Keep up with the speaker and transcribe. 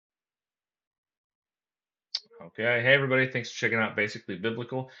Okay. Hey, everybody. Thanks for checking out Basically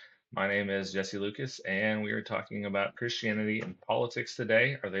Biblical. My name is Jesse Lucas, and we are talking about Christianity and politics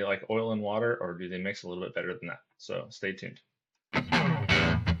today. Are they like oil and water, or do they mix a little bit better than that? So stay tuned.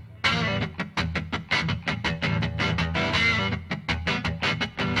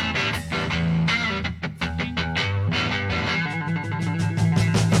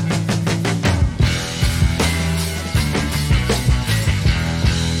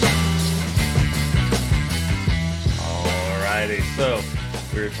 Alrighty. So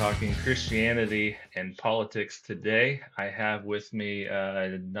we're talking Christianity and politics today. I have with me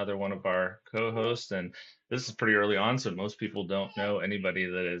another one of our co-hosts, and this is pretty early on, so most people don't know anybody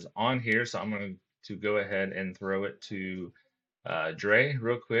that is on here. So I'm going to go ahead and throw it to Dre,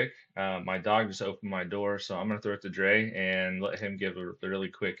 real quick. My dog just opened my door, so I'm gonna throw it to Dre and let him give a really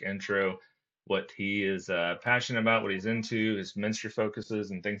quick intro, what he is passionate about, what he's into, his ministry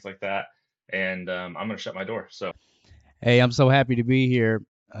focuses, and things like that. And I'm gonna shut my door. So, Hey, I'm so happy to be here.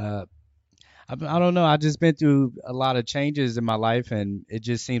 Uh, I don't know. I just been through a lot of changes in my life, and it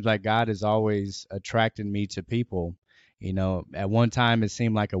just seems like God is always attracting me to people. At one time it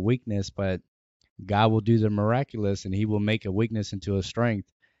seemed like a weakness, but God will do the miraculous, and He will make a weakness into a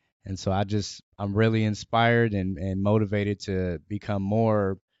strength. And so I'm really inspired and motivated to become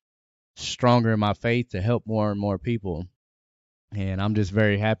more stronger in my faith to help more and more people. And I'm just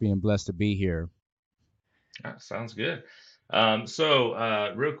very happy and blessed to be here. sounds good.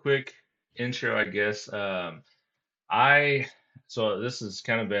 Real quick intro, I guess. I so this has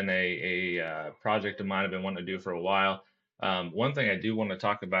kind of been a project of mine I've been wanting to do for a while. One thing I do want to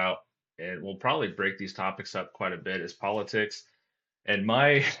talk about, and we'll probably break these topics up quite a bit, is politics. And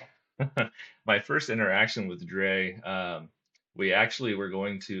my my first interaction with Dre, we actually were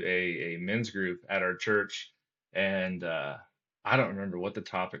going to a men's group at our church, and I don't remember what the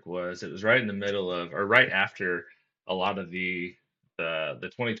topic was. It was right in the middle of, or right after a lot of the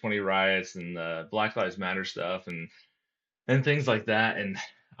 2020 riots and the Black Lives Matter stuff, and things like that. And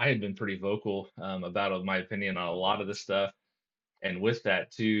I had been pretty vocal about my opinion on a lot of this stuff. And with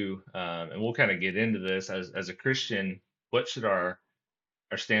that too, and we'll kind of get into this as a Christian, what should our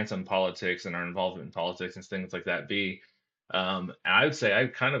stance on politics and our involvement in politics and things like that be? And I would say I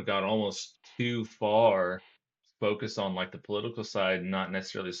kind of got almost too far focused on like the political side, not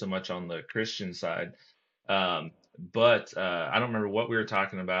necessarily so much on the Christian side. Um, but I don't remember what we were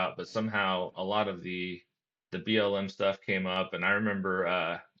talking about, but somehow a lot of the BLM stuff came up, and I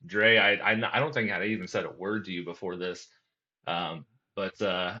remember Dre. I don't think I'd even said a word to you before this, but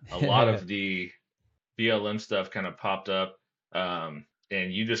a lot of the BLM stuff kind of popped up, and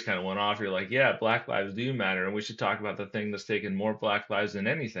you just kind of went off. You're like, yeah, Black lives do matter, and we should talk about the thing that's taken more Black lives than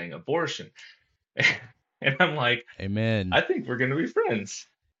anything, abortion. And I'm like, Amen. I think we're gonna be friends.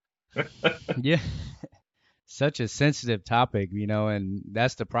 Yeah. Such a sensitive topic, and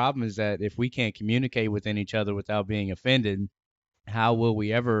that's the problem is that if we can't communicate within each other without being offended, how will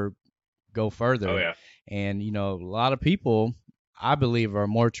we ever go Oh further? yeah, And, a lot of people, I believe, are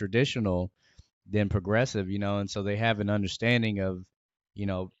more traditional than progressive, and so they have an understanding of,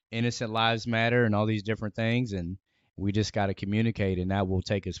 innocent lives matter and all these different things. And we just got to communicate, and that will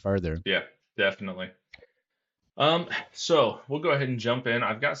take us further. yeah, definitely. So we'll go ahead and jump in.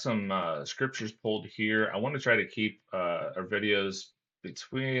 I've got some scriptures pulled here. I want to try to keep our videos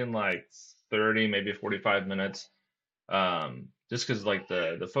between like 30, maybe 45 minutes. Just because like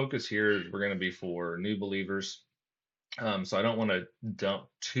the focus here is we're going to be for new believers. So I don't want to dump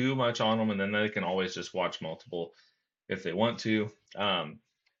too much on them, and then they can always just watch multiple if they want to.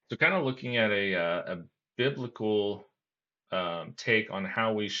 So kind of looking at a biblical take on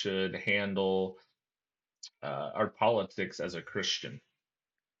how we should handle our politics as a Christian.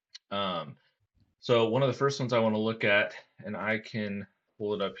 Um, so one of the first ones I want to look at, and I can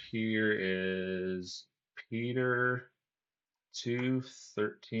pull it up here, is Peter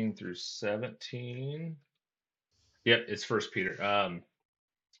 2:13 through 17. Yep, it's First Peter.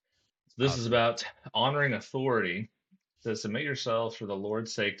 This is Awesome. about honoring authority. It says, submit yourselves for the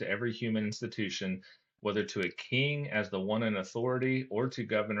Lord's sake to every human institution, whether to a king as the one in authority, or to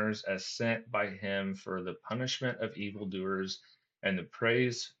governors as sent by him for the punishment of evildoers and the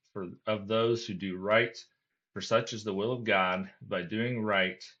praise of those who do right. For such is the will of God. By doing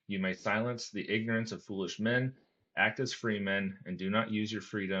right, you may silence the ignorance of foolish men. Act as free men, and do not use your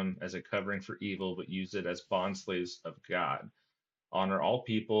freedom as a covering for evil, but use it as bondslaves of God. Honor all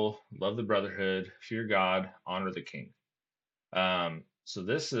people, love the brotherhood, fear God, honor the king. So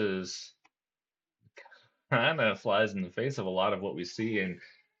this is kind of flies in the face of a lot of what we see in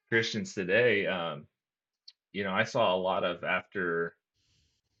Christians today. I saw a lot of after.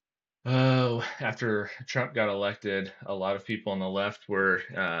 Oh, after Trump got elected, a lot of people on the left were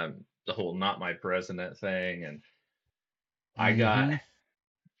the whole "not my president" thing, and I got Mm-hmm.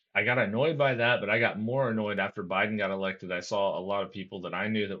 I got annoyed by that, but I got more annoyed after Biden got elected. I saw a lot of people that I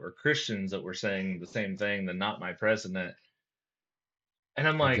knew that were Christians that were saying the same thing, the "not my president," and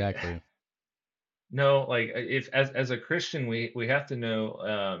I'm like, Exactly. no, like if as a Christian we have to know,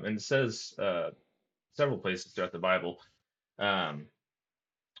 and it says several places throughout the Bible, um,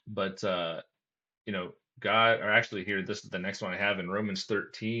 but you know, God, or actually here, this is the next one I have in Romans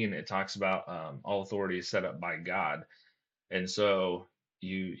 13. It talks about all authority is set up by God, and so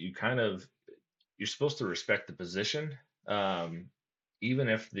you kind of you're supposed to respect the position, um, even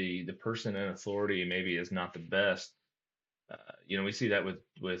if the person in authority maybe is not the best. We see that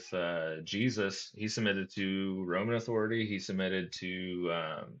with Jesus. He submitted to Roman authority. He submitted to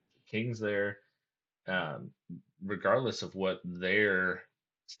kings there, um, regardless of what their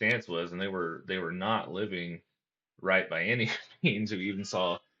stance was, and they were not living right by any means. We even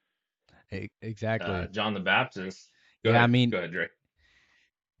saw Exactly. John the Baptist. Go Yeah, I ahead, mean, go ahead, Dre.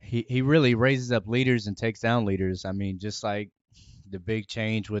 he really raises up leaders and takes down leaders. I mean, just like the big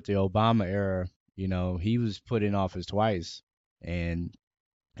change with the Obama era, he was put in office twice. And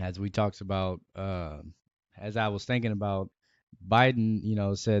as we talked about, as I was thinking about, Biden,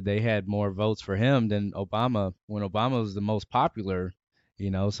 said they had more votes for him than Obama when Obama was the most popular,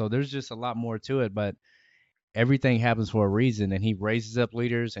 so there's just a lot more to it. But everything happens for a reason, and he raises up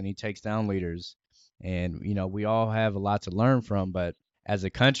leaders and he takes down leaders. And we all have a lot to learn from, but as a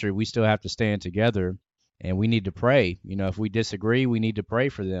country we still have to stand together, and we need to pray. If we disagree, we need to pray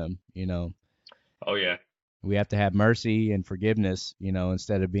for them. Oh yeah, We have to have mercy and forgiveness,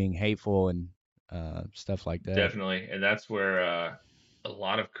 instead of being hateful and stuff like that. definitely, and that's where a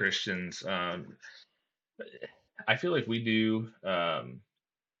lot of Christians, I feel like we do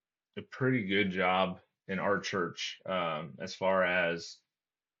a pretty good job in our church, as far as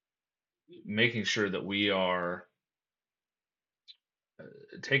making sure that we are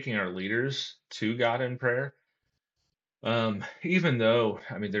taking our leaders to God in prayer. Even though,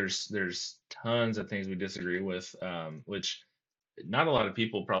 I mean, there's tons of things we disagree with, which not a lot of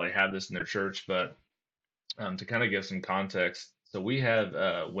people probably have this in their church, but to kind of give some context, so we have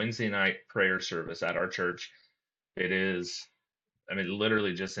a Wednesday night prayer service at our church. It is, I mean,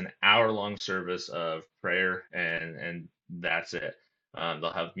 literally just an hour-long service of prayer, and that's it.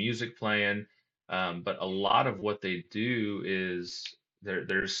 They'll have music playing, but a lot of what they do is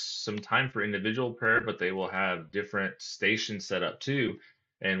there's some time for individual prayer, but they will have different stations set up too.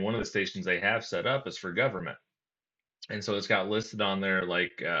 And one of the stations they have set up is for government, and so it's got listed on there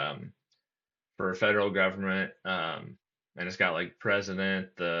like for federal government, and it's got like president,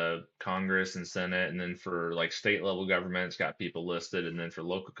 the Congress and Senate, and then for like state level government, it's got people listed, and then for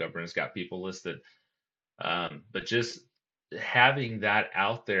local government, it's got people listed. But just having that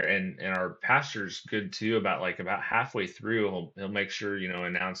out there, and our pastor's good too. About halfway through, he'll make sure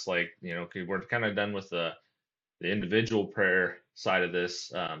announce like okay, we're kind of done with the individual prayer side of this,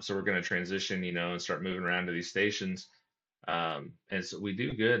 so we're going to transition, and start moving around to these stations, and so we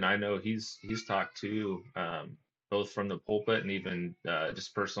do good. And I know he's talked to, both from the pulpit and even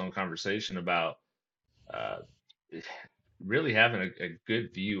just personal conversation about uh, really having a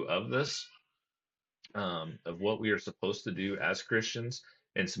good view of this, of what we are supposed to do as Christians,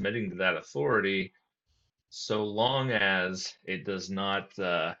 and submitting to that authority, so long as it does not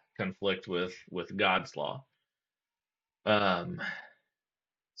conflict with God's law. Um,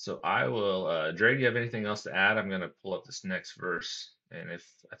 so I will, Dre, do you have anything else to add? I'm going to pull up this next verse, and if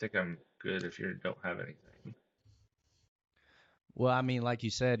I think I'm good if you don't have anything. Well, I mean, like you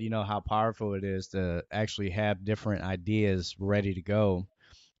said, how powerful it is to actually have different ideas ready to go,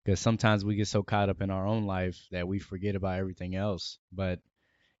 because sometimes we get so caught up in our own life that we forget about everything else. But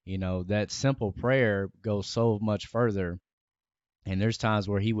that simple prayer goes so much further. And there's times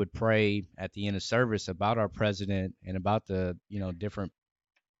where he would pray at the end of service about our president and about the different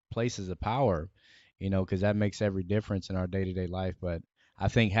places of power, because that makes every difference in our day-to-day life. But I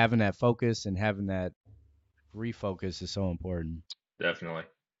think having that focus and having that refocus is so important. Definitely.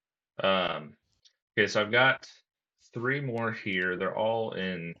 Um, okay, so I've got three more here. They're all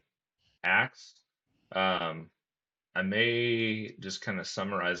in Acts. Um, I may just kind of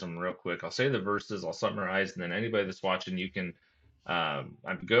summarize them real quick. I'll say the verses, I'll summarize, and then anybody that's watching, you can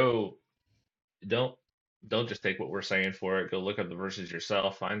go. Don't don't just take what we're saying for it. Go look up the verses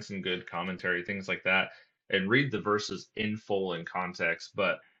yourself, find some good commentary, things like that, and read the verses in full in context.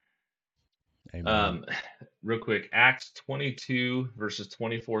 But Amen. um, real quick, Acts 22 verses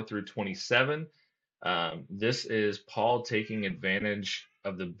 24 through 27. This is Paul taking advantage.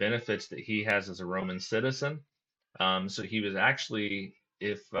 of the benefits that he has as a Roman citizen. So he was actually,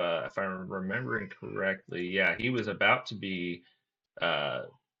 if I'm remembering correctly, yeah, he was about to be uh,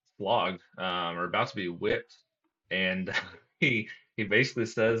 flogged, or about to be whipped, and he basically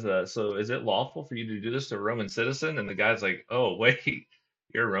says, "So is it lawful for you to do this to a Roman citizen?" And the guy's like, "Oh wait,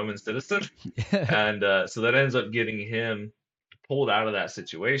 you're a Roman citizen," and so that ends up getting him pulled out of that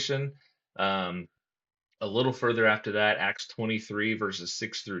situation. Um, a little further after that, Acts 23 verses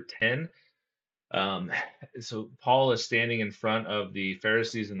 6 through 10. Um, so Paul is standing in front of the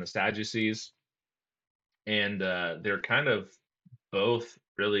Pharisees and the Sadducees, and they're kind of both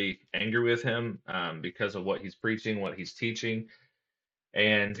really angry with him, because of what he's preaching, what he's teaching.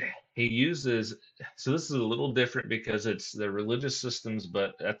 And he uses, so this is a little different because it's the religious systems,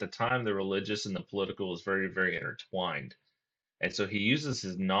 but at the time, the religious and the political was very, very intertwined. And so he uses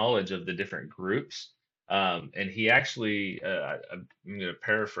his knowledge of the different groups. And he actually, I'm going to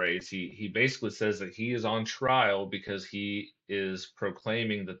paraphrase, he basically says that he is on trial because he is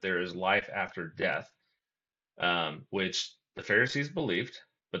proclaiming that there is life after death, which the Pharisees believed,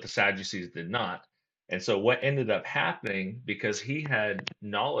 but the Sadducees did not. And so, what ended up happening, because he had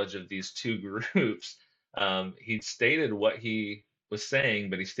knowledge of these two groups, he stated what he was saying,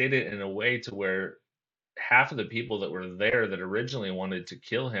 but he stated it in a way to where half of the people that were there that originally wanted to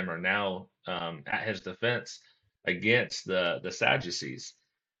kill him are now, at his defense against the Sadducees.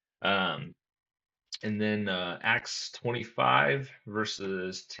 Um, and then Acts 25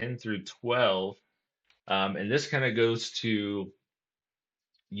 verses 10 through 12, and this kind of goes to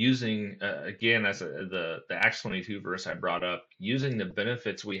using, again, as the Acts 22 verse I brought up, using the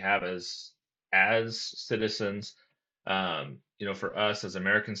benefits we have as citizens. For us as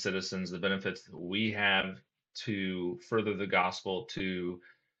American citizens, the benefits that we have to further the gospel, to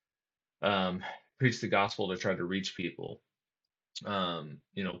um, preach the gospel, to try to reach people.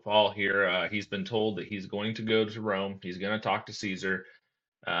 Paul here, he's been told that he's going to go to Rome. He's going to talk to Caesar.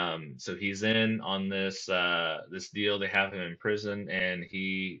 So he's in on this deal. They have him in prison, and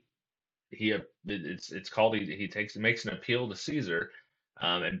it's called, he makes an appeal to Caesar,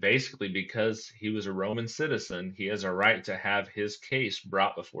 and basically because he was a Roman citizen, he has a right to have his case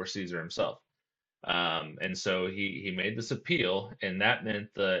brought before Caesar himself. And so he made this appeal, and that meant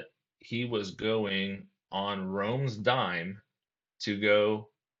that he was going on Rome's dime to go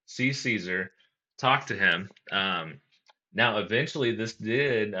see Caesar, talk to him. Now, eventually, this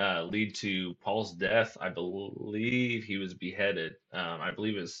did lead to Paul's death. I believe he was beheaded. I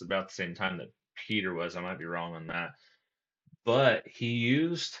believe it was about the same time that Peter was. I might be wrong on that. But he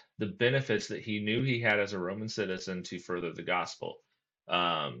used the benefits that he knew he had as a Roman citizen to further the gospel.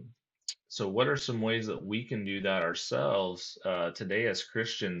 Um, so, what are some ways that we can do that ourselves today as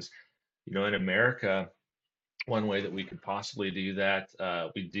Christians? In America, one way that we could possibly do that,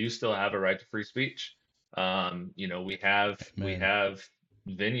 we do still have a right to free speech. We Man, have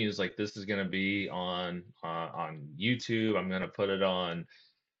venues like this is going to be on YouTube. I'm going to put it on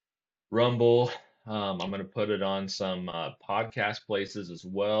Rumble. I'm going to put it on some podcast places as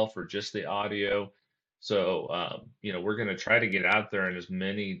well for just the audio. So, we're going to try to get out there in as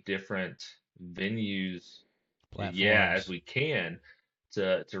many different venues, yeah, as platforms. we can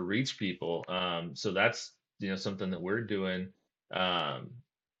to reach people. So that's something that we're doing. Um,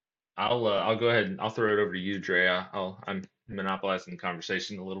 I'll go ahead and I'll throw it over to you, Dre. I'm monopolizing the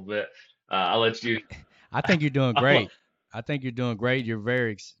conversation a little bit. I'll let you. I think you're doing I'll, great. I think you're doing great. You're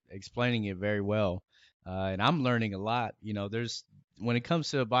very explaining it very well, and I'm learning a lot. There's when it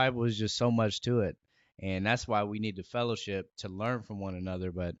comes to the Bible, there's just so much to it, and that's why we need the fellowship to learn from one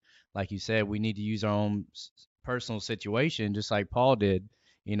another. But like you said, we need to use our own personal situation, just like Paul did.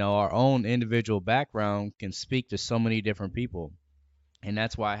 Our own individual background can speak to so many different people, and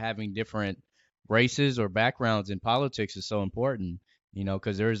that's why having different races or backgrounds in politics is so important,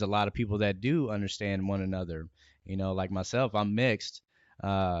 because there's a lot of people that do understand one another. Like myself, I'm mixed.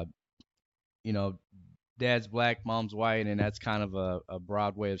 uh you know Dad's black, mom's white, and that's kind of a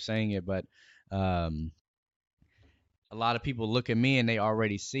broad way of saying it, but um a lot of people look at me and they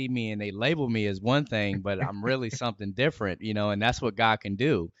already see me and they label me as one thing, but I'm really something different, and that's what God can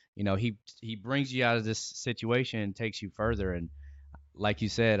do. He brings you out of this situation and takes you further. And like you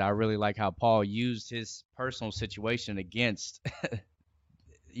said, I really like how Paul used his personal situation against,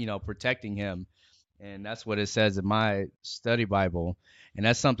 protecting him. And that's what it says in my study Bible. And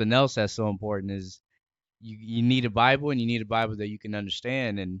that's something else that's so important is you need a Bible, and you need a Bible that you can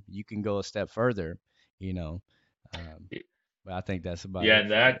understand and you can go a step further, you know. Um, but I think that's about yeah, it and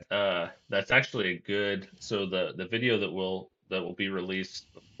for me. that's actually a good. So the video that will be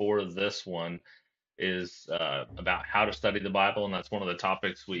released before this one. is about how to study the Bible, and that's one of the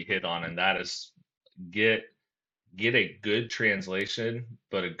topics we hit on, and that is get get a good translation,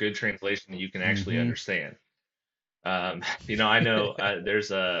 but a good translation that you can actually Mm-hmm. understand. I know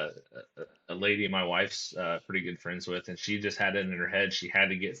there's a lady my wife's pretty good friends with, and she just had it in her head she had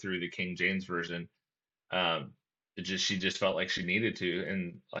to get through the King James version. Um, she just felt like she needed to,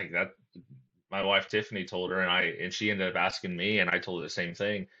 and like that, my wife Tiffany told her, and she ended up asking me, and I told her the same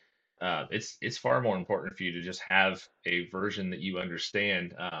thing. It's far more important for you to just have a version that you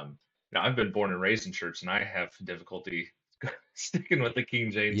understand. Now I've been born and raised in church, and I have difficulty sticking with the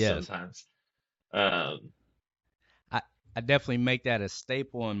King James Yes. sometimes. Um, I, I definitely make that a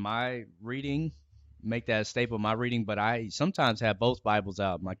staple in my reading, make that a staple in my reading, but I sometimes have both Bibles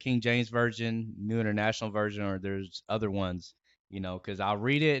out, my King James version, New International Version, or there's other ones, because I'll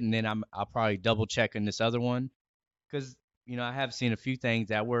read it and then I'll probably double check in this other one because I have seen a few things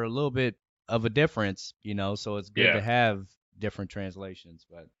that were a little bit of a difference, so it's good to yeah, have different translations.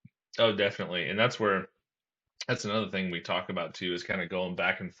 But oh, definitely, and that's another thing we talk about too is kind of going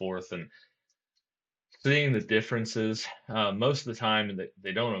back and forth and seeing the differences. Most of the time,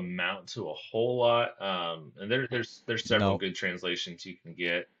 they don't amount to a whole lot, and there's several no, good translations you can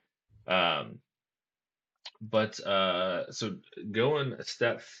get. Um, But so going a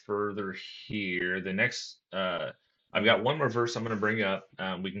step further here, the next I've got one more verse I'm going to bring up.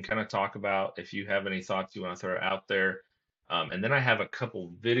 We can kind of talk about if you have any thoughts you want to throw out there. And then I have a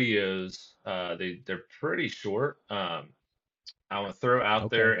couple videos. They're pretty short. I want to throw out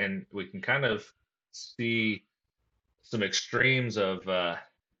there, okay, and we can kind of see some extremes of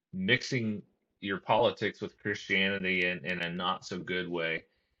mixing your politics with Christianity in a not so good way.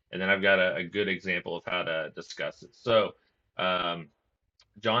 And then I've got a good example of how to discuss it. So, um,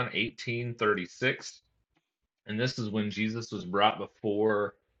 John 18:36, and this is when Jesus was brought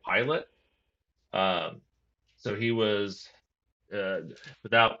before Pilate. Um, so he was, uh,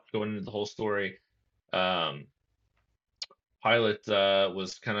 without going into the whole story, um, Pilate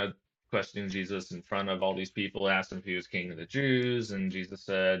was kind of questioning Jesus in front of all these people, asked him if he was king of the Jews, and Jesus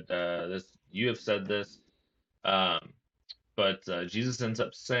said, "This you have said this." Um, but Jesus ends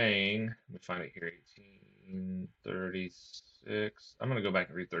up saying, let me find it here, 18:36. I'm going to go back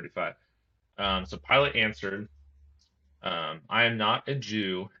and read 35. So Pilate answered, "I am not a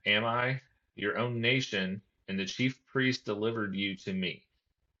Jew, am I? Your own nation and the chief priest delivered you to me.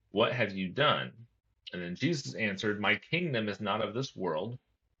 What have you done?" And then Jesus answered, "My kingdom is not of this world.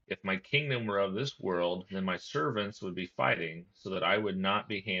 If my kingdom were of this world, then my servants would be fighting so that I would not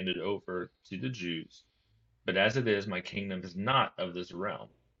be handed over to the Jews. But as it is, my kingdom is not of this realm."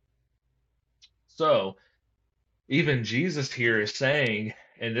 So even Jesus here is saying,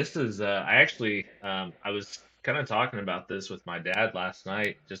 and this is, I was kind of talking about this with my dad last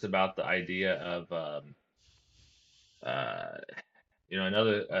night, just about the idea of, uh,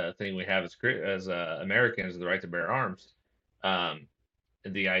 another thing we have as Americans, the right to bear arms. Um,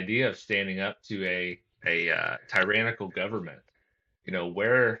 the idea of standing up to a tyrannical government. You know,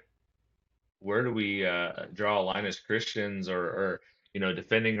 where do we draw a line as Christians, or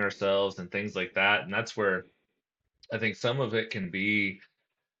defending ourselves and things like that? And that's where I think some of it can be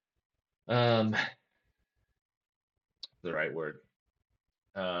um, the right word.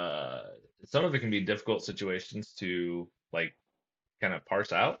 Uh, some of it can be difficult situations to like kind of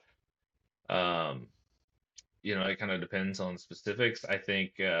parse out. Um, it kind of depends on specifics. I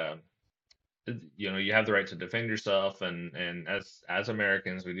think you have the right to defend yourself, and as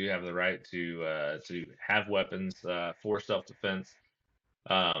Americans, we do have the right to have weapons for self-defense.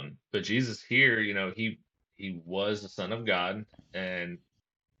 But Jesus here, he was the Son of God, and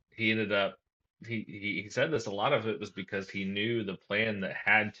he ended up he said this, a lot of it was because he knew the plan that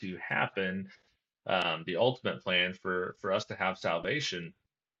had to happen, the ultimate plan for us to have salvation.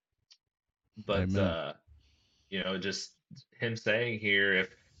 But amen, just him saying here,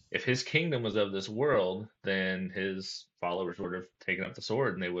 if his kingdom was of this world, then his followers would have taken up the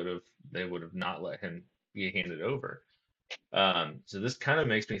sword, and they would have not let him be handed over. So this kind of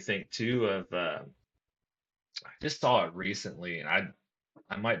makes me think too of I just saw it recently, and I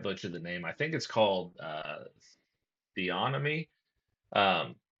might butcher the name. I think it's called theonomy,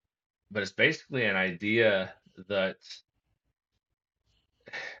 um, but it's basically an idea that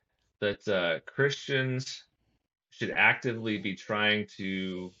Christians should actively be trying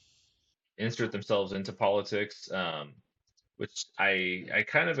to insert themselves into politics, which I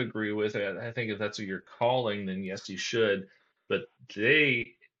kind of agree with. I think if that's what you're calling, then yes, you should. But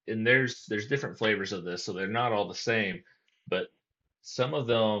they and there's different flavors of this, so they're not all the same. But some of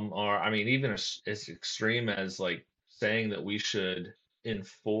them are, I mean, even as extreme as like saying that we should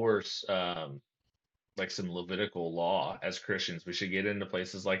enforce. like some Levitical law as Christians. We should get into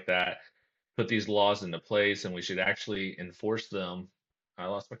places like that, put these laws into place, and we should actually enforce them. I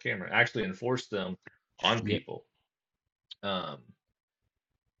lost my camera. Actually enforce them on Yep. people. Um,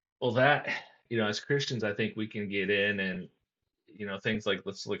 well, that, as Christians, I think we can get in and, things like,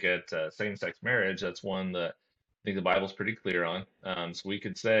 let's look at same-sex marriage. That's one that I think the Bible's pretty clear on. So we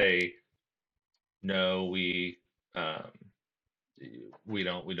could say, no, um, we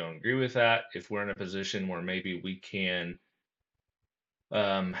don't agree with that. If we're in a position where maybe we can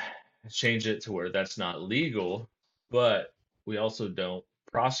um, change it to where that's not legal, but we also don't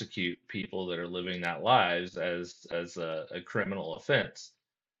prosecute people that are living that lives as a criminal offense.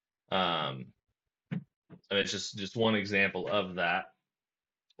 Um, I mean, it's just one example of that.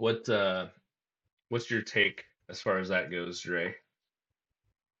 What what's your take as far as that goes, Dre?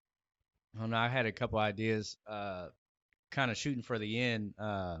 I don't know. I had a couple ideas, kind of shooting for the end.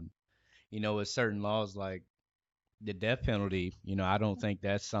 With certain laws like the death penalty, I don't think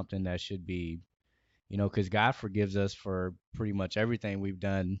that's something that should be, because God forgives us for pretty much everything we've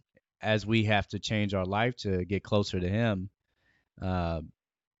done as we have to change our life to get closer to Him. Uh,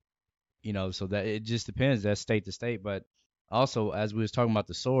 so that it just depends. That's state to state. But also, as we was talking about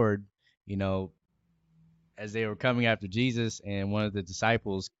the sword, you know, as they were coming after Jesus and one of the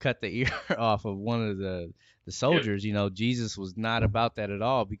disciples cut the ear off of one of the Yep, soldiers, Jesus was not about that at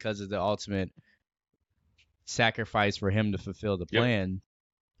all because of the ultimate sacrifice for him to fulfill the yep, plan.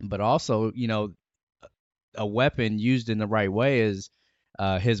 But also, a weapon used in the right way is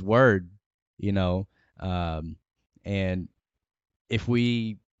his word, you know, um, and if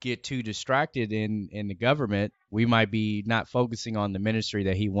we get too distracted in the government, we might be not focusing on the ministry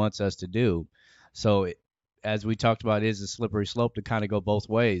that he wants us to do. So, as we talked about, it is a slippery slope to kind of go both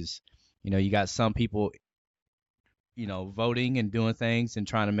ways. You got some people, voting and doing things and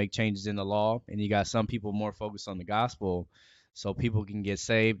trying to make changes in the law, and you got some people more focused on the gospel, so people can get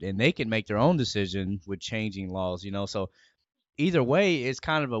saved and they can make their own decision with changing laws. So either way, it's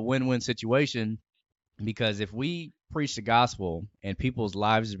kind of a win-win situation because if we preach the gospel and people's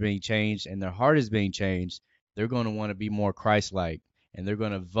lives are being changed and their heart is being changed, they're going to want to be more Christ-like and they're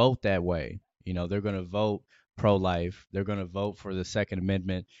going to vote that way. They're going to vote pro-life. They're going to vote for the Second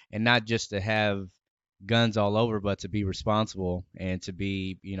Amendment, and not just to have guns all over, but to be responsible and to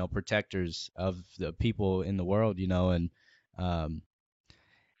be, protectors of the people in the world. Um,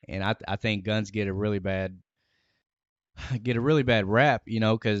 and I think guns get a really bad rap,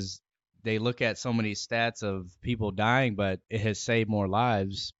 because they look at so many stats of people dying, but it has saved more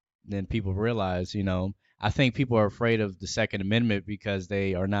lives than people realize. I think people are afraid of the Second Amendment because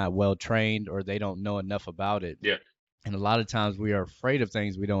they are not well trained or they don't know enough about it. yep. And a lot of times we are afraid of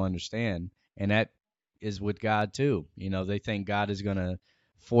things we don't understand. And that is with God too. They think God is going to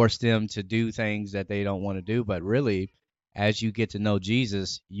force them to do things that they don't want to do. But really, as you get to know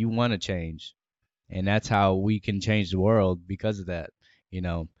Jesus, you want to change, and that's how we can change the world because of that you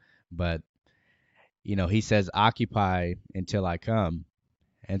know but he says occupy until I come,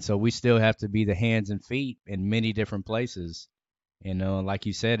 and so we still have to be the hands and feet in many different places. And like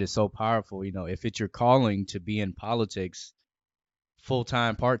you said, it's so powerful. If it's your calling to be in politics full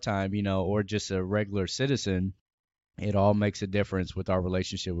time, part time, or just a regular citizen, it all makes a difference with our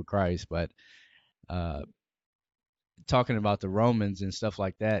relationship with Christ. But uh talking about the Romans and stuff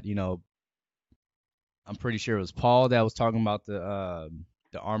like that, I'm pretty sure it was Paul that was talking about the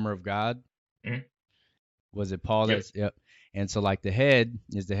armor of God. Mhm. Was it Paul? Yep. That's yep. And so like the head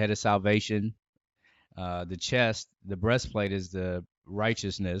is the head of salvation. The chest, the breastplate is the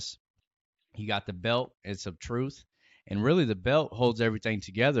righteousness. You got the belt, it's of truth. And really the belt holds everything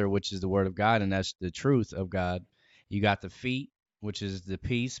together, which is the word of God, and that's the truth of God. You got the feet, which is the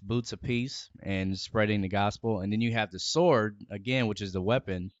peace, boots of peace, and spreading the gospel. And then you have the sword, again, which is the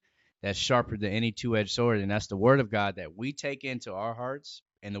weapon that's sharper than any two-edged sword, and that's the word of God that we take into our hearts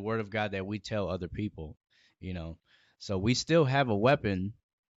and the word of God that we tell other people, you know. So we still have a weapon,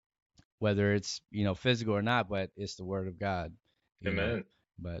 whether it's physical or not, but it's the word of God, you know. Amen.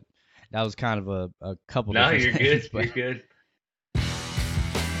 But that was kind of a couple No, different you're good. things, but You're good.